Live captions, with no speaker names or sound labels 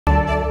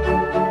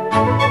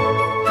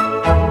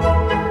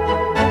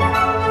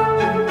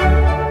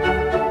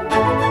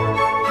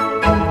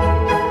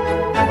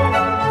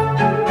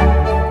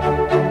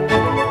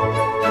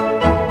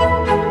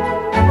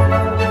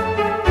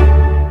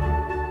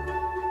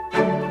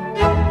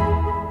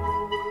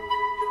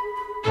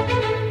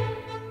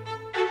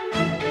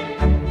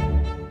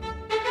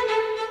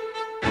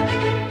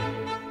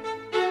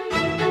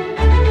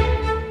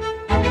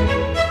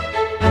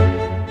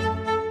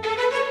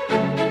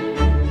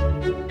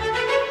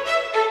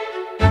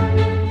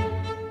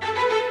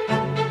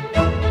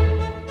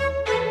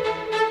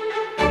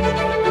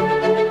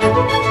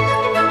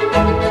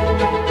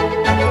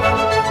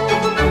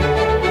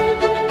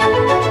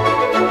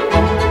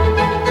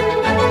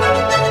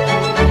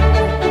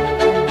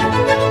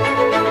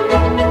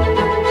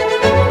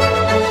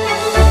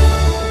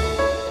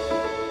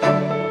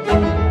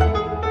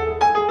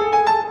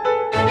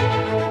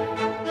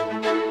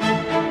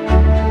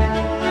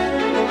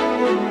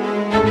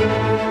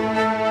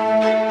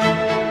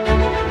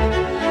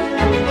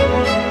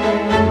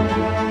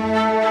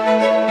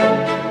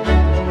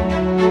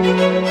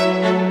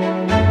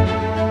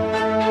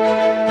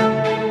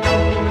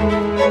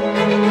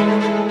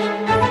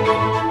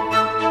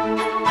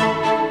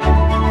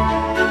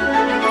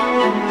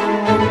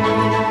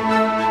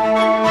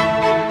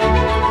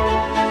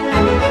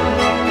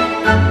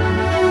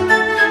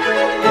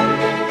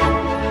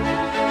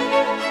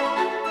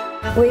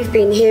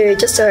We're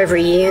just over a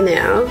year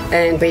now,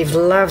 and we've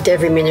loved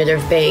every minute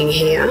of being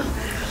here.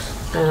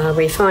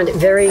 We find it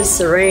very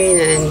serene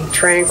and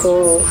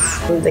tranquil.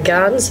 The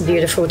gardens are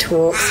beautiful to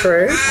walk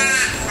through.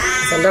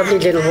 There's a lovely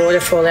little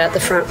waterfall out the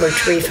front,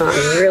 which we find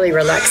really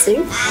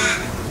relaxing.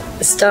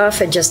 The staff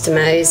are just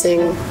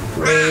amazing.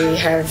 We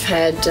have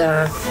had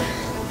a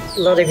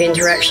lot of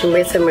interaction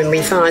with them, and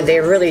we find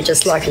they're really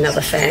just like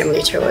another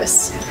family to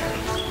us.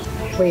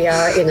 We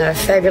are in a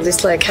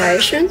fabulous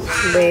location.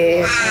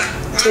 We're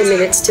 2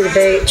 minutes to the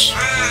beach,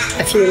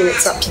 a few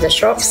minutes up to the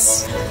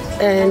shops,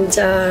 and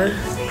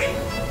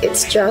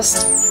it's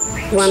just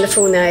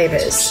wonderful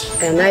neighbours.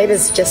 Our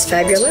neighbours are just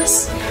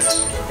fabulous.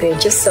 They're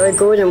just so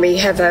good, and we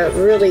have a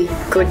really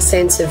good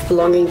sense of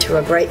belonging to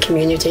a great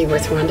community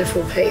with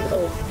wonderful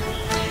people.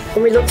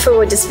 And we look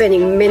forward to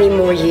spending many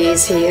more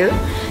years here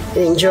and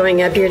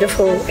enjoying our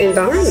beautiful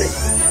environment.